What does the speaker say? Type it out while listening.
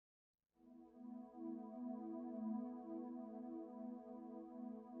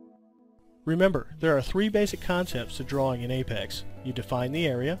Remember, there are three basic concepts to drawing in Apex. You define the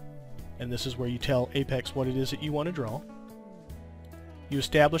area, and this is where you tell Apex what it is that you want to draw. You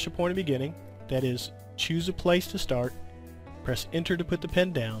establish a point of beginning, that is, choose a place to start, press enter to put the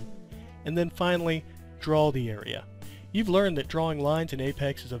pen down, and then finally draw the area. You've learned that drawing lines in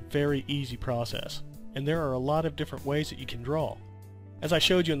Apex is a very easy process, and there are a lot of different ways that you can draw. As I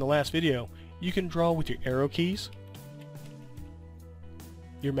showed you in the last video, you can draw with your arrow keys,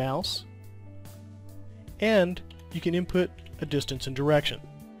 your mouse, and you can input a distance and direction.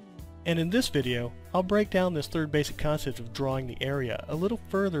 And in this video, I'll break down this third basic concept of drawing the area a little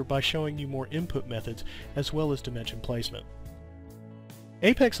further by showing you more input methods as well as dimension placement.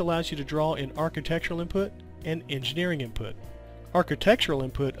 Apex allows you to draw in architectural input and engineering input. Architectural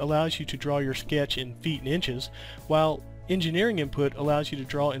input allows you to draw your sketch in feet and inches, while engineering input allows you to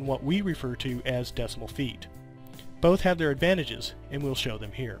draw in what we refer to as decimal feet. Both have their advantages, and we'll show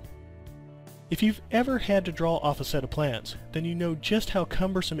them here. If you've ever had to draw off a set of plans, then you know just how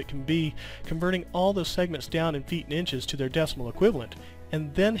cumbersome it can be converting all those segments down in feet and inches to their decimal equivalent,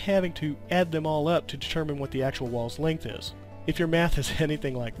 and then having to add them all up to determine what the actual wall's length is. If your math is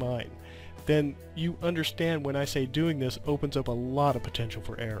anything like mine, then you understand when I say doing this opens up a lot of potential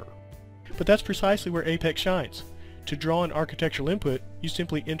for error. But that's precisely where Apex shines. To draw an architectural input, you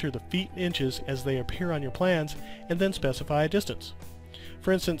simply enter the feet and inches as they appear on your plans and then specify a distance.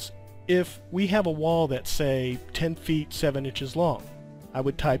 For instance, if we have a wall that's, say, 10 feet 7 inches long, I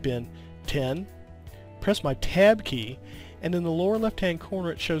would type in 10, press my tab key, and in the lower left-hand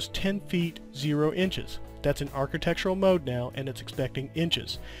corner it shows 10 feet 0 inches. That's in architectural mode now, and it's expecting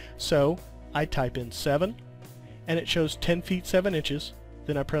inches. So I type in 7, and it shows 10 feet 7 inches,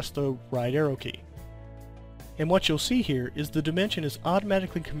 then I press the right arrow key. And what you'll see here is the dimension is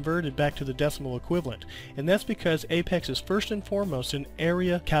automatically converted back to the decimal equivalent, and that's because Apex is first and foremost an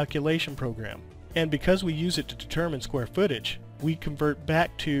area calculation program. And because we use it to determine square footage, we convert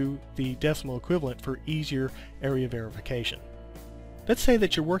back to the decimal equivalent for easier area verification. Let's say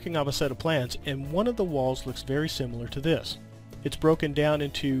that you're working off a set of plans and one of the walls looks very similar to this. It's broken down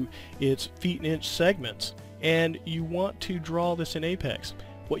into its feet and inch segments, and you want to draw this in Apex.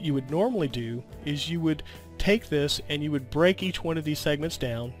 What you would normally do is you would take this and you would break each one of these segments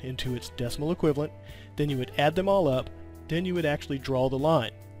down into its decimal equivalent, then you would add them all up, then you would actually draw the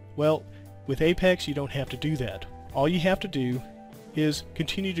line. Well, with Apex you don't have to do that. All you have to do is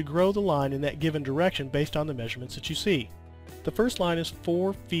continue to grow the line in that given direction based on the measurements that you see. The first line is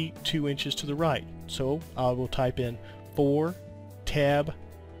 4 feet 2 inches to the right, so I will type in 4 tab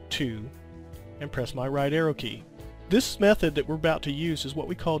 2 and press my right arrow key. This method that we're about to use is what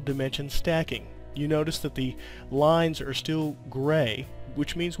we call dimension stacking. You notice that the lines are still gray,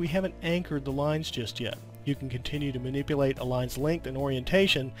 which means we haven't anchored the lines just yet. You can continue to manipulate a line's length and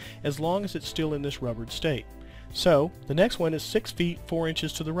orientation as long as it's still in this rubbered state. So the next one is 6 feet 4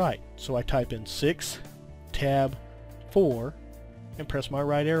 inches to the right, so I type in 6 tab 4 and press my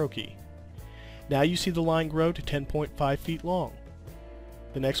right arrow key. Now you see the line grow to 10.5 feet long.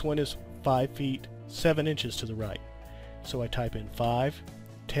 The next one is 5 feet 7 inches to the right, so I type in 5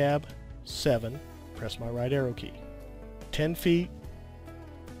 tab 7, press my right arrow key. 10 feet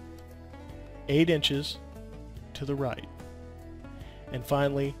 8 inches to the right, and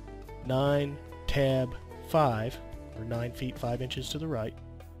finally 9 tab 5, or 9 feet 5 inches to the right.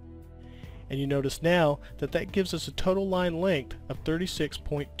 And you notice now that that gives us a total line length of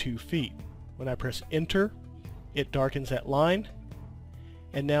 36.2 feet. When I press enter, it darkens that line,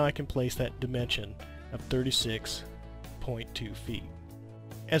 and now I can place that dimension of 36.2 feet.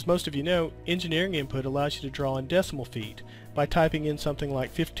 As most of you know, engineering input allows you to draw in decimal feet by typing in something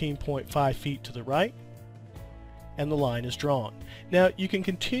like 15.5 feet to the right, and the line is drawn. Now you can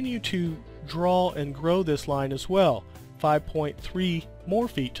continue to draw and grow this line as well, 5.3 more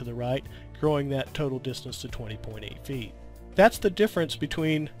feet to the right, growing that total distance to 20.8 feet. That's the difference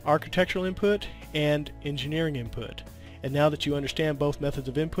between architectural input and engineering input. And now that you understand both methods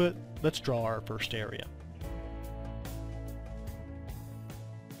of input, let's draw our first area.